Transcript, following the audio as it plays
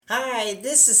Hi,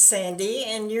 this is Sandy,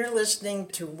 and you're listening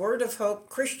to Word of Hope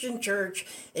Christian Church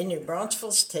in New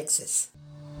Braunfels, Texas.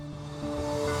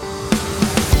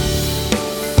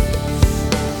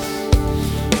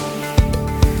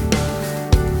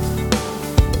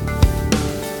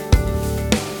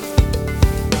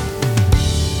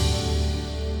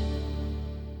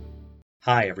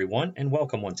 Hi, everyone, and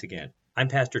welcome once again. I'm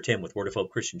Pastor Tim with Word of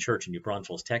Hope Christian Church in New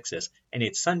Braunfels, Texas, and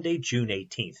it's Sunday, June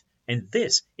 18th, and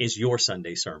this is your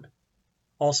Sunday sermon.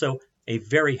 Also, a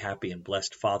very happy and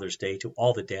blessed Father's Day to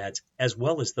all the dads, as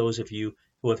well as those of you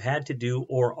who have had to do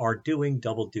or are doing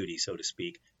double duty, so to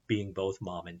speak, being both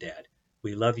mom and dad.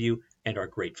 We love you and are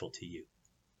grateful to you.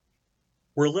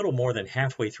 We're a little more than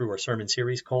halfway through our sermon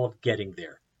series called Getting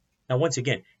There. Now, once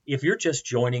again, if you're just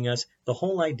joining us, the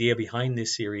whole idea behind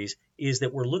this series is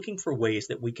that we're looking for ways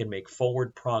that we can make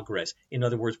forward progress. In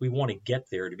other words, we want to get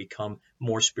there to become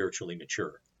more spiritually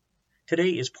mature.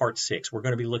 Today is part 6. We're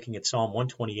going to be looking at Psalm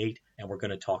 128, and we're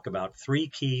going to talk about 3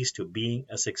 keys to being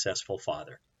a successful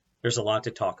father. There's a lot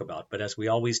to talk about, but as we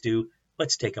always do,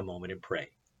 let's take a moment and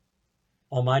pray.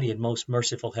 Almighty and most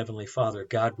merciful Heavenly Father,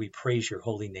 God, we praise your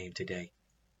holy name today.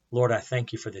 Lord, I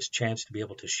thank you for this chance to be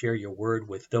able to share your word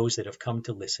with those that have come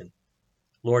to listen.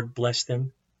 Lord, bless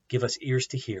them. Give us ears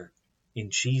to hear. In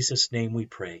Jesus' name we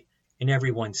pray. And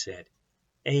everyone said,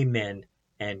 Amen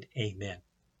and Amen.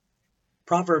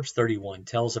 Proverbs 31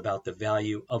 tells about the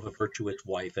value of a virtuous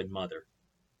wife and mother.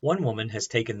 One woman has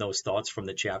taken those thoughts from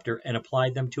the chapter and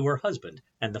applied them to her husband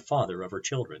and the father of her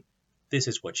children. This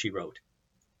is what she wrote.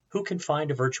 Who can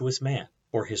find a virtuous man?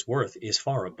 For his worth is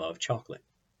far above chocolate.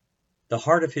 The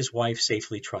heart of his wife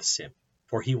safely trusts him,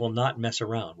 for he will not mess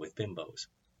around with bimbos.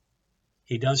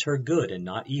 He does her good and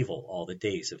not evil all the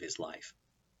days of his life.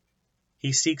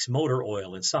 He seeks motor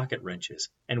oil and socket wrenches,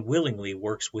 and willingly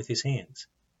works with his hands.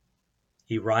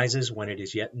 He rises when it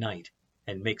is yet night,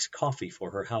 and makes coffee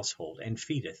for her household, and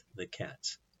feedeth the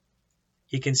cats.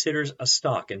 He considers a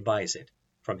stock and buys it.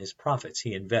 From his profits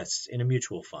he invests in a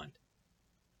mutual fund.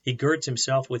 He girds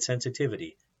himself with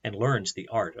sensitivity, and learns the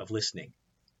art of listening.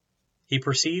 He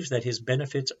perceives that his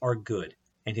benefits are good,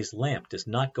 and his lamp does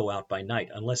not go out by night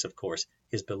unless, of course,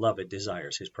 his beloved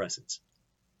desires his presence.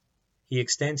 He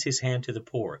extends his hand to the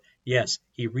poor. Yes,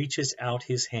 he reaches out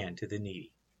his hand to the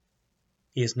needy.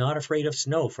 He is not afraid of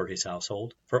snow for his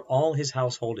household, for all his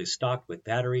household is stocked with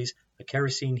batteries, a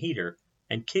kerosene heater,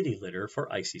 and kitty litter for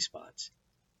icy spots.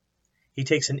 He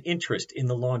takes an interest in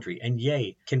the laundry, and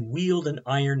yea, can wield an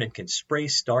iron and can spray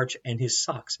starch, and his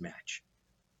socks match.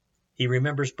 He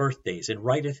remembers birthdays and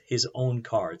writeth his own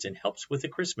cards and helps with the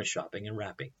Christmas shopping and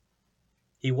wrapping.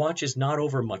 He watches not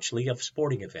over muchly of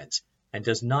sporting events and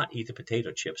does not eat the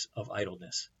potato chips of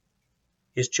idleness.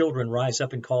 His children rise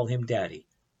up and call him daddy,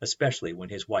 especially when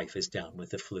his wife is down with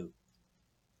the flu.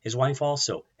 His wife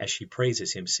also, as she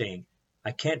praises him, saying, I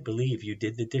can't believe you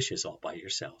did the dishes all by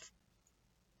yourself.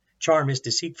 Charm is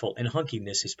deceitful and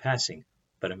hunkiness is passing,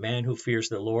 but a man who fears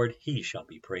the Lord, he shall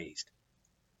be praised.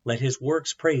 Let his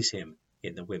works praise him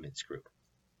in the women's group.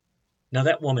 Now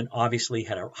that woman obviously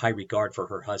had a high regard for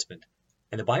her husband,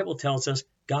 and the Bible tells us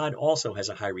God also has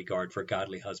a high regard for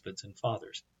godly husbands and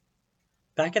fathers.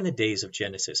 Back in the days of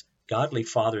Genesis, godly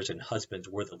fathers and husbands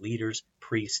were the leaders,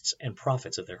 priests, and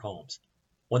prophets of their homes.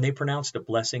 When they pronounced a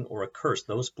blessing or a curse,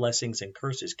 those blessings and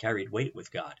curses carried weight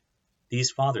with God.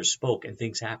 These fathers spoke and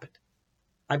things happened.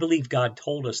 I believe God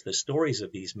told us the stories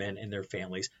of these men and their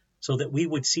families so that we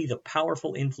would see the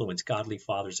powerful influence godly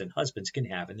fathers and husbands can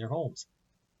have in their homes.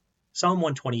 Psalm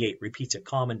 128 repeats a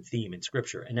common theme in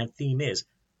Scripture, and that theme is,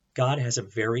 God has a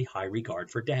very high regard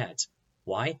for dads.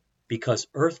 Why? Because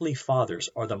earthly fathers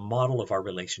are the model of our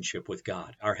relationship with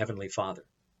God, our Heavenly Father.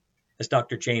 As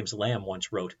Dr. James Lamb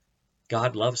once wrote,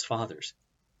 God loves fathers.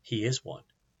 He is one.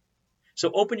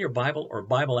 So open your Bible or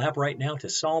Bible app right now to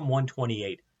Psalm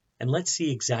 128, and let's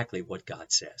see exactly what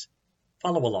God says.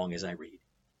 Follow along as I read.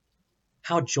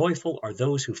 How joyful are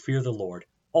those who fear the Lord,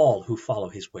 all who follow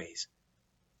his ways.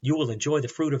 You will enjoy the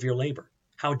fruit of your labor.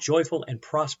 How joyful and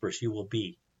prosperous you will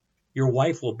be. Your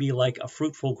wife will be like a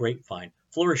fruitful grapevine,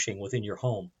 flourishing within your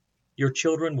home. Your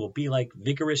children will be like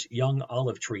vigorous young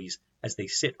olive trees as they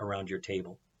sit around your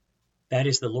table. That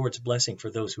is the Lord's blessing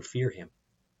for those who fear him.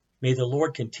 May the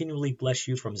Lord continually bless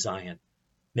you from Zion.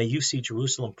 May you see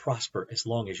Jerusalem prosper as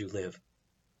long as you live.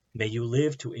 May you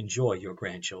live to enjoy your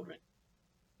grandchildren.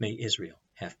 May Israel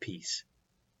have peace.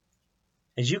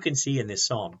 As you can see in this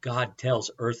psalm, God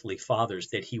tells earthly fathers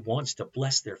that he wants to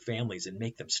bless their families and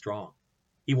make them strong.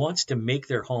 He wants to make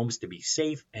their homes to be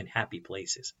safe and happy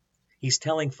places. He's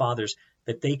telling fathers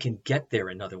that they can get there,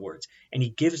 in other words, and he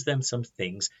gives them some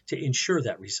things to ensure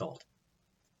that result.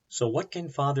 So what can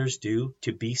fathers do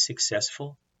to be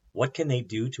successful? What can they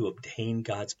do to obtain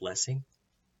God's blessing?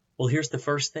 Well, here's the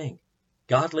first thing.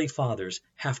 Godly fathers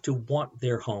have to want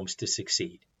their homes to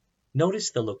succeed.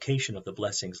 Notice the location of the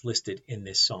blessings listed in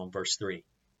this Psalm, verse 3.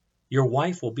 Your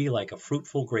wife will be like a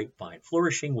fruitful grapevine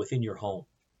flourishing within your home.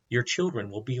 Your children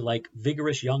will be like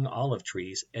vigorous young olive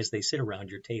trees as they sit around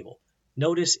your table.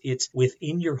 Notice it's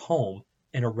within your home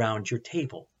and around your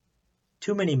table.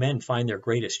 Too many men find their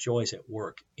greatest joys at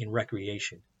work, in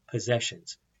recreation,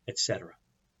 possessions, etc.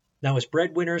 Now, as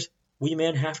breadwinners, we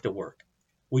men have to work.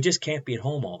 We just can't be at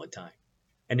home all the time.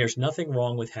 And there's nothing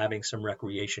wrong with having some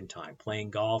recreation time,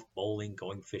 playing golf, bowling,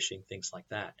 going fishing, things like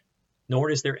that. Nor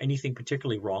is there anything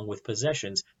particularly wrong with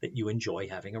possessions that you enjoy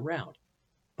having around.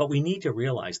 But we need to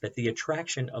realize that the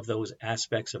attraction of those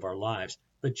aspects of our lives,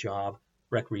 the job,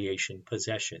 recreation,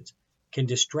 possessions, can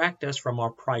distract us from our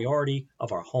priority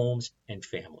of our homes and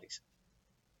families.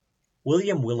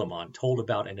 William Willimon told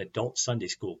about an adult Sunday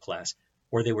school class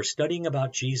where they were studying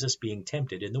about Jesus being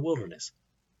tempted in the wilderness.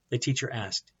 The teacher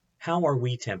asked, "How are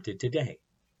we tempted today?"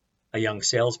 A young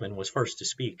salesman was first to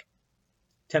speak.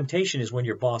 Temptation is when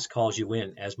your boss calls you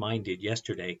in, as mine did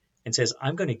yesterday, and says,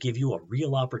 "I'm going to give you a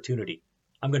real opportunity.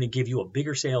 I'm going to give you a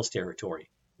bigger sales territory.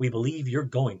 We believe you're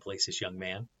going places, young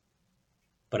man."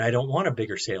 "But I don't want a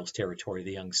bigger sales territory,"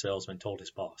 the young salesman told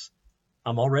his boss.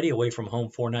 "I'm already away from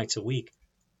home 4 nights a week.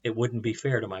 It wouldn't be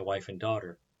fair to my wife and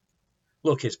daughter."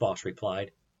 "Look," his boss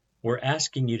replied, "we're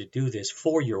asking you to do this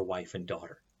for your wife and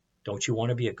daughter. Don't you want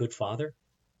to be a good father?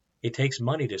 It takes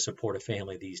money to support a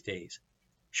family these days.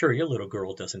 Sure, your little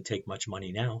girl doesn't take much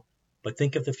money now, but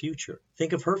think of the future.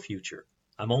 Think of her future.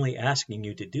 I'm only asking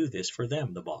you to do this for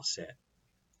them," the boss said.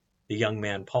 The young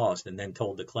man paused and then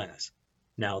told the class,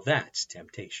 "Now that's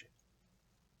temptation."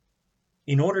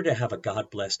 In order to have a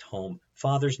God-blessed home,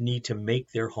 fathers need to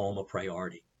make their home a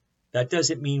priority. That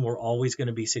doesn't mean we're always going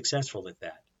to be successful at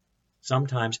that.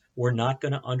 Sometimes we're not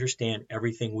going to understand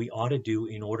everything we ought to do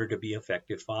in order to be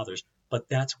effective fathers, but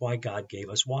that's why God gave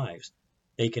us wives.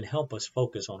 They can help us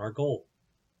focus on our goal.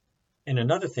 And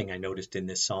another thing I noticed in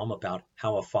this psalm about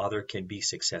how a father can be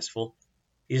successful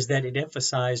is that it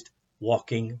emphasized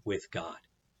walking with God.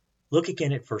 Look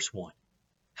again at verse 1.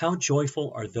 How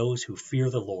joyful are those who fear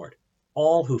the Lord,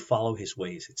 all who follow his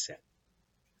ways, it said.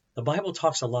 The Bible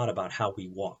talks a lot about how we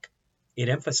walk. It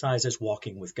emphasizes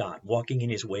walking with God, walking in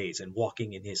his ways and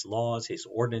walking in his laws, his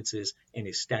ordinances, and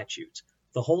his statutes.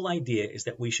 The whole idea is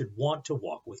that we should want to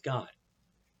walk with God.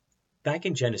 Back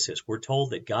in Genesis, we're told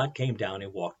that God came down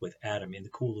and walked with Adam in the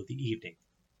cool of the evening.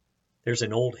 There's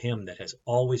an old hymn that has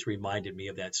always reminded me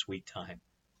of that sweet time.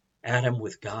 Adam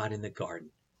with God in the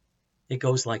garden. It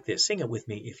goes like this. Sing it with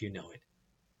me if you know it.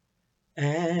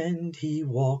 And he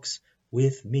walks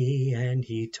with me and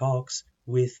he talks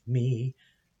with me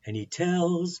and he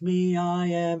tells me I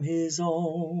am his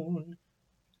own.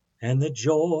 And the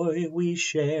joy we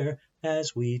share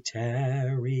as we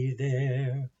tarry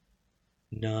there,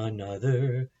 none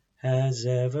other has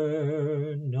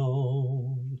ever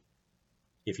known.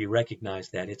 If you recognize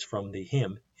that, it's from the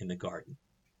hymn in the garden.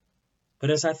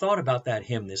 But as I thought about that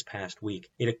hymn this past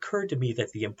week, it occurred to me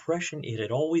that the impression it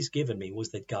had always given me was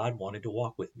that God wanted to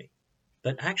walk with me.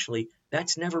 But actually,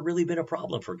 that's never really been a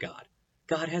problem for God.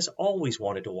 God has always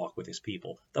wanted to walk with his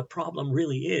people. The problem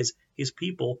really is his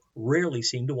people rarely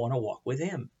seem to want to walk with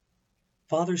him.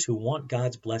 Fathers who want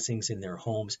God's blessings in their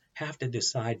homes have to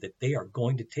decide that they are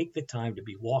going to take the time to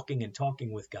be walking and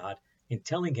talking with God and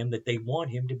telling him that they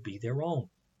want him to be their own.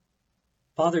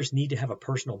 Fathers need to have a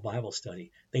personal Bible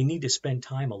study. They need to spend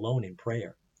time alone in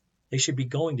prayer. They should be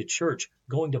going to church,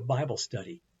 going to Bible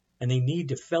study, and they need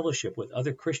to fellowship with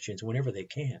other Christians whenever they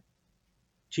can.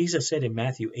 Jesus said in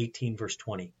Matthew 18, verse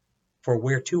 20, "For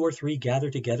where 2 or 3 gather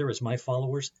together as my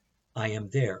followers, I am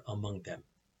there among them."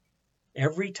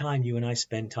 Every time you and I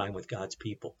spend time with God's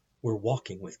people, we're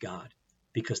walking with God,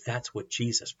 because that's what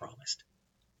Jesus promised.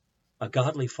 A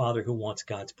godly father who wants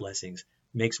God's blessings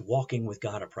makes walking with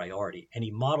God a priority, and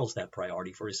he models that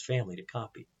priority for his family to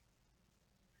copy.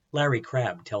 Larry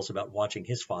Crabb tells about watching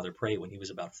his father pray when he was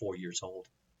about 4 years old.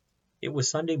 It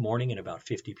was Sunday morning and about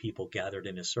 50 people gathered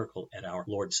in a circle at our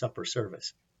Lord's Supper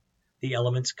service. The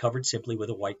elements, covered simply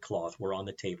with a white cloth, were on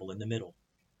the table in the middle.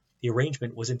 The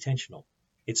arrangement was intentional.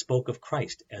 It spoke of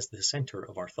Christ as the center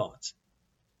of our thoughts.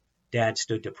 Dad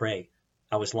stood to pray.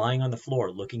 I was lying on the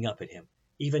floor looking up at him.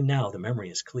 Even now the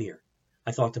memory is clear.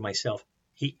 I thought to myself,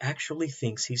 he actually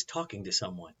thinks he's talking to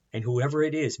someone, and whoever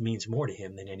it is means more to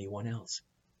him than anyone else.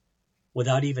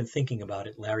 Without even thinking about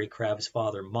it, Larry Crabb's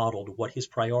father modeled what his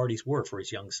priorities were for his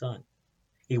young son.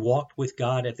 He walked with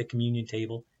God at the communion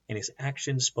table, and his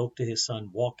actions spoke to his son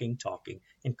walking, talking,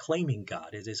 and claiming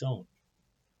God as his own.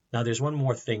 Now there's one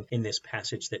more thing in this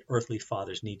passage that earthly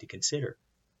fathers need to consider.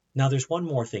 To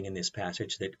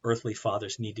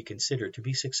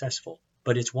be successful,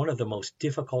 but it's one of the most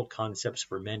difficult concepts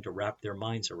for men to wrap their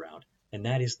minds around, and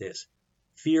that is this: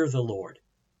 fear the Lord.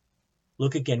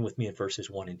 Look again with me at verses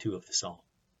 1 and 2 of the psalm.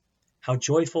 How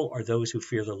joyful are those who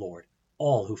fear the Lord,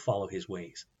 all who follow his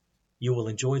ways. You will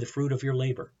enjoy the fruit of your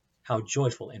labor. How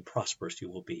joyful and prosperous you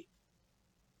will be.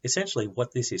 Essentially,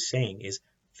 what this is saying is,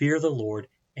 fear the Lord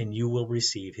and you will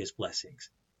receive his blessings.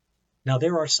 Now,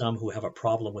 there are some who have a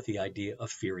problem with the idea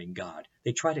of fearing God.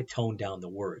 They try to tone down the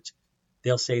words.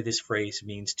 They'll say this phrase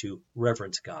means to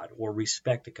reverence God, or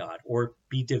respect God, or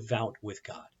be devout with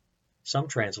God. Some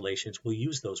translations will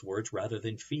use those words rather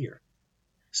than fear.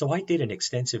 So I did an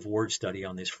extensive word study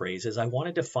on this phrase as I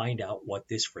wanted to find out what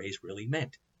this phrase really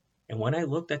meant. And when I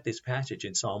looked at this passage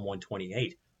in Psalm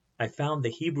 128, I found the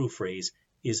Hebrew phrase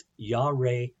is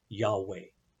Yahweh, Yahweh.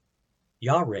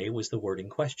 Yahweh was the word in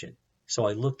question. So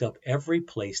I looked up every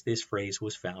place this phrase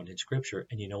was found in Scripture,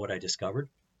 and you know what I discovered?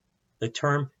 The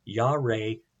term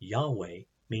Yahweh, Yahweh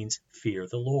means fear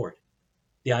the Lord.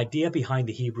 The idea behind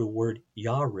the Hebrew word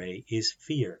Yahweh is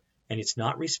fear, and it's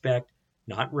not respect,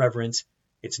 not reverence,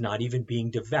 it's not even being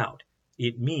devout.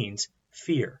 It means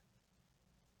fear.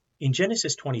 In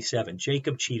Genesis 27,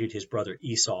 Jacob cheated his brother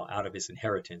Esau out of his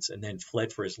inheritance and then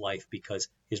fled for his life because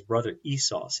his brother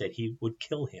Esau said he would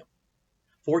kill him.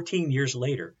 14 years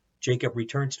later, Jacob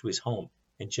returns to his home,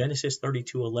 and Genesis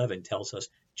 32:11 tells us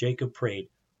Jacob prayed,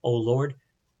 "O Lord,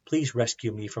 please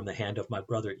rescue me from the hand of my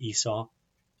brother Esau.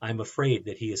 I am afraid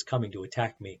that he is coming to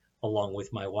attack me along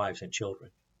with my wives and children."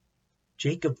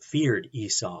 Jacob feared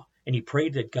Esau, and he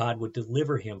prayed that God would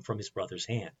deliver him from his brother's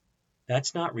hand.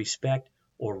 That's not respect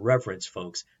or reverence,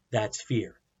 folks. That's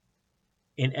fear.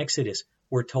 In Exodus,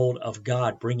 we're told of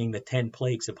God bringing the 10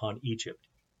 plagues upon Egypt.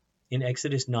 In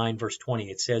Exodus 9, verse 20,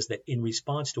 it says that in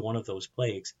response to one of those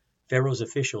plagues, Pharaoh's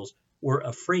officials were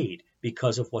afraid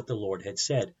because of what the Lord had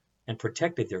said and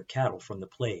protected their cattle from the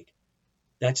plague.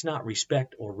 That's not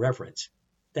respect or reverence.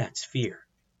 That's fear.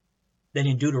 Then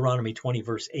in Deuteronomy 20,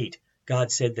 verse 8,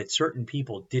 God said that certain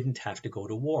people didn't have to go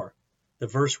to war. The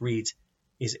verse reads,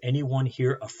 "Is anyone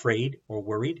here afraid or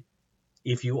worried?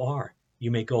 If you are,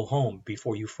 you may go home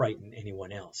before you frighten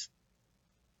anyone else."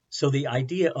 So the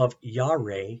idea of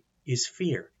Yahweh is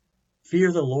fear.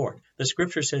 Fear the Lord. The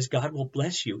scripture says God will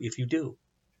bless you if you do.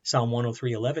 Psalm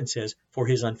 103:11 says, "For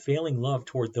his unfailing love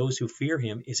toward those who fear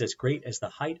him is as great as the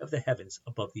height of the heavens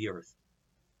above the earth."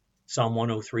 Psalm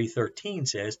 103:13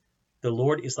 says, "The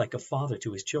Lord is like a father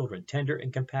to his children, tender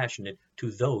and compassionate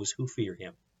to those who fear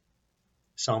him."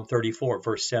 Psalm 34,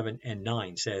 verse 7 and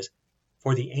 9 says,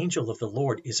 "For the angel of the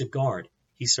Lord is a guard.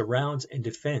 He surrounds and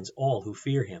defends all who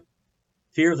fear him.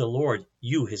 Fear the Lord,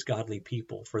 you his godly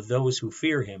people, for those who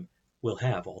fear him will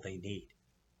have all they need."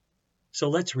 So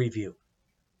let's review.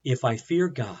 If I fear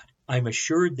God, I'm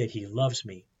assured that he loves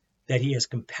me, that he has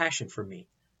compassion for me,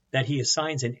 that he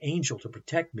assigns an angel to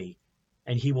protect me,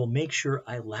 and he will make sure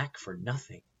I lack for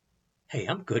nothing. Hey,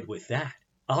 I'm good with that.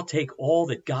 I'll take all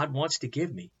that God wants to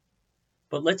give me.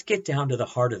 But let's get down to the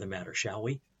heart of the matter, shall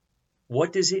we?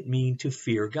 What does it mean to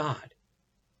fear God?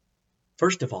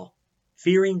 First of all,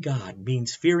 fearing God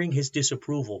means fearing his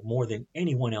disapproval more than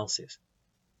anyone else's.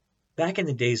 Back in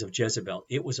the days of Jezebel,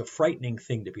 it was a frightening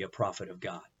thing to be a prophet of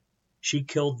God. She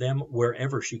killed them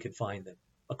wherever she could find them.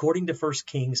 According to 1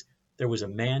 Kings, there was a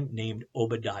man named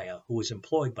Obadiah who was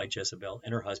employed by Jezebel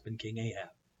and her husband King Ahab.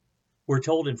 We're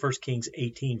told in 1 Kings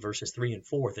 18, verses 3 and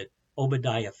 4, that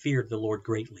Obadiah feared the Lord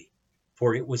greatly.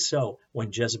 For it was so,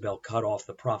 when Jezebel cut off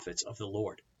the prophets of the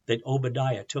Lord, that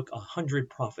Obadiah took 100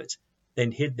 prophets,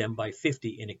 then hid them by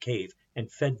 50 in a cave,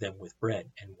 and fed them with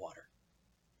bread and water.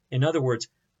 In other words,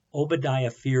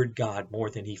 Obadiah feared God more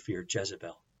than he feared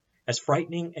Jezebel. As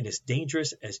frightening and as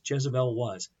dangerous as Jezebel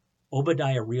was,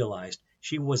 Obadiah realized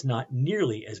she was not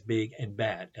nearly as big and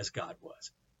bad as God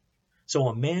was. So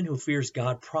a man who fears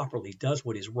God properly does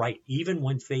what is right, even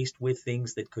when faced with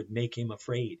things that could make him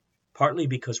afraid, partly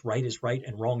because right is right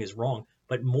and wrong is wrong,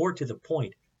 but more to the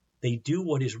point, they do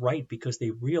what is right because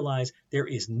they realize there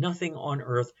is nothing on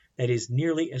earth that is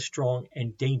nearly as strong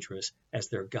and dangerous as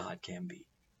their God can be.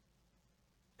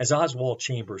 As Oswald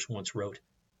Chambers once wrote,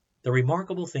 "The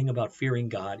remarkable thing about fearing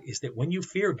God is that when you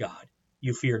fear God,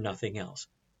 you fear nothing else,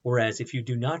 whereas if you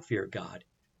do not fear God,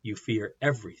 you fear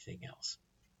everything else."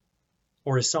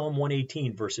 Or as Psalm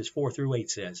 118, verses 4 through 8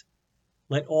 says,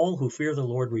 "Let all who fear the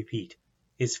Lord repeat,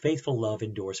 his faithful love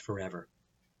endures forever.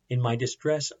 In my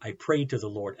distress I prayed to the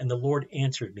Lord, and the Lord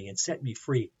answered me and set me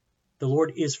free. The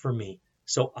Lord is for me.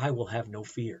 so I will have no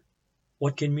fear.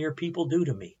 What can mere people do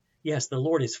to me? Yes, the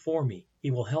Lord is for me.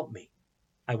 He will help me.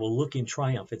 I will look in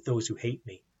triumph at those who hate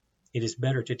me. It is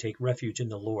better to take refuge in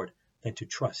the Lord than to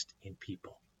trust in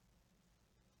people.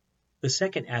 The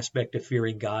second aspect of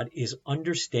fearing God is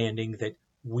understanding that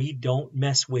we don't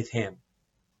mess with him.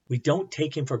 We don't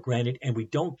take him for granted, and we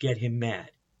don't get him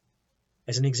mad.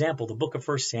 As an example, the book of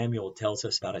 1 Samuel tells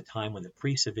us about a time when the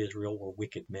priests of Israel were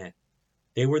wicked men.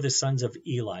 They were the sons of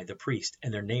Eli, the priest,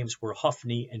 and their names were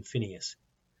Hophni and Phinehas.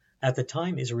 At the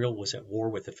time, Israel was at war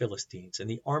with the Philistines, and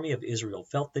the army of Israel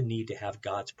felt the need to have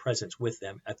God's presence with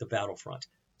them at the battlefront.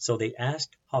 So they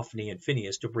asked Hophni and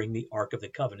Phinehas to bring the Ark of the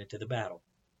Covenant to the battle.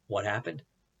 What happened?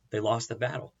 They lost the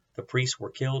battle. The priests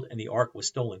were killed, and the Ark was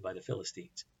stolen by the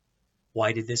Philistines.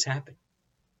 Why did this happen?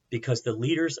 Because the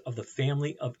leaders of the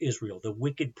family of Israel, the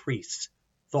wicked priests,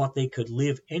 thought they could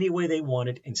live any way they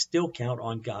wanted and still count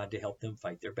on God to help them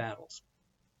fight their battles.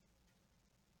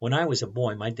 When I was a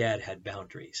boy, my dad had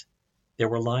boundaries. There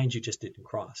were lines you just didn't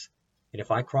cross. And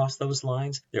if I crossed those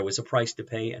lines, there was a price to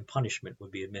pay and punishment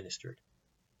would be administered.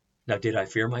 Now, did I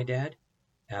fear my dad?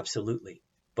 Absolutely.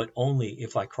 But only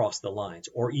if I crossed the lines,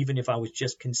 or even if I was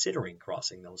just considering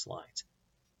crossing those lines.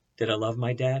 Did I love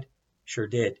my dad? Sure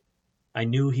did. I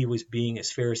knew he was being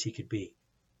as fair as he could be.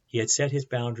 He had set his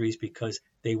boundaries because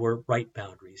they were right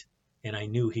boundaries, and I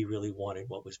knew he really wanted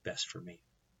what was best for me.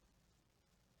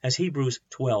 As Hebrews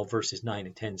 12 verses 9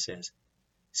 and 10 says,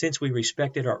 "Since we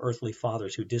respected our earthly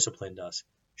fathers who disciplined us,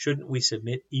 shouldn't we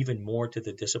submit even more to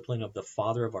the discipline of the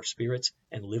Father of our spirits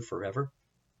and live forever?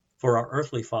 For our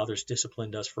earthly fathers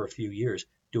disciplined us for a few years,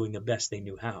 doing the best they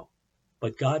knew how.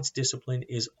 But God's discipline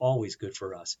is always good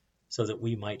for us, so that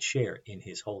we might share in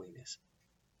his holiness."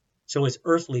 So as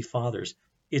earthly fathers,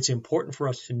 it's important for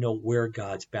us to know where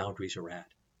God's boundaries are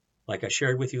at. Like I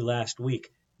shared with you last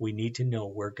week, we need to know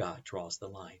where God draws the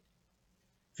line.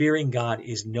 Fearing God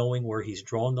is knowing where he's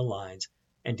drawn the lines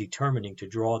and determining to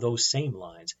draw those same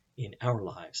lines in our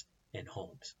lives and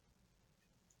homes.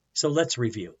 So let's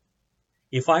review.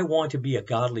 If I want to be a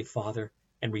godly father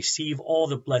and receive all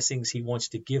the blessings he wants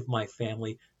to give my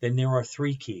family, then there are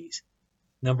 3 keys.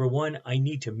 Number 1, I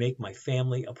need to make my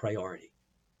family a priority.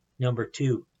 Number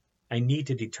 2, I need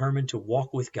to determine to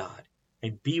walk with God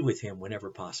and be with him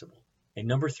whenever possible. And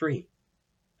number 3,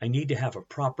 I need to have a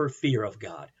proper fear of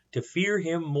God, to fear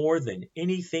him more than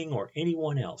anything or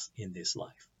anyone else in this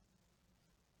life.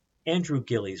 Andrew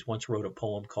Gillies once wrote a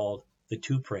poem called The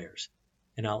 2 Prayers,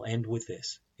 and I'll end with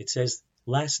this. It says,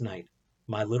 "Last night,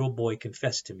 my little boy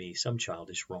confessed to me some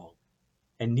childish wrong,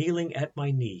 and kneeling at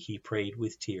my knee, he prayed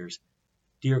with tears,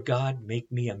 'Dear God,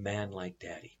 make me a man like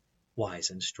Daddy, wise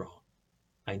and strong.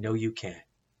 I know you can.'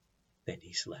 Then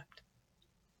he slept.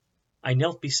 I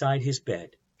knelt beside his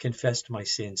bed, confessed my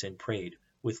sins, and prayed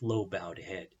with low bowed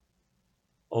head.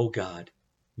 O God,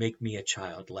 make me a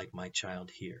child like my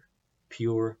child here,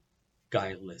 pure,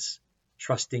 guileless,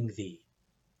 trusting thee,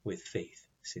 with faith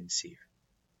sincere."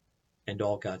 And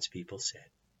all God's people said,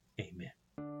 Amen.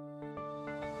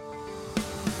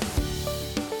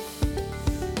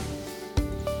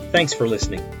 Thanks for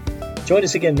listening. Join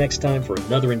us again next time for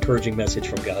another encouraging message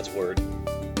from God's Word.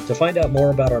 To find out more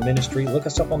about our ministry, look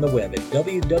us up on the web at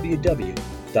www.whccnb.org.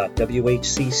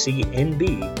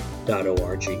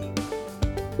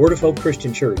 Word of Hope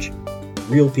Christian Church.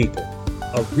 Real people,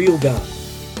 a real God,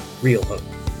 real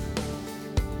hope.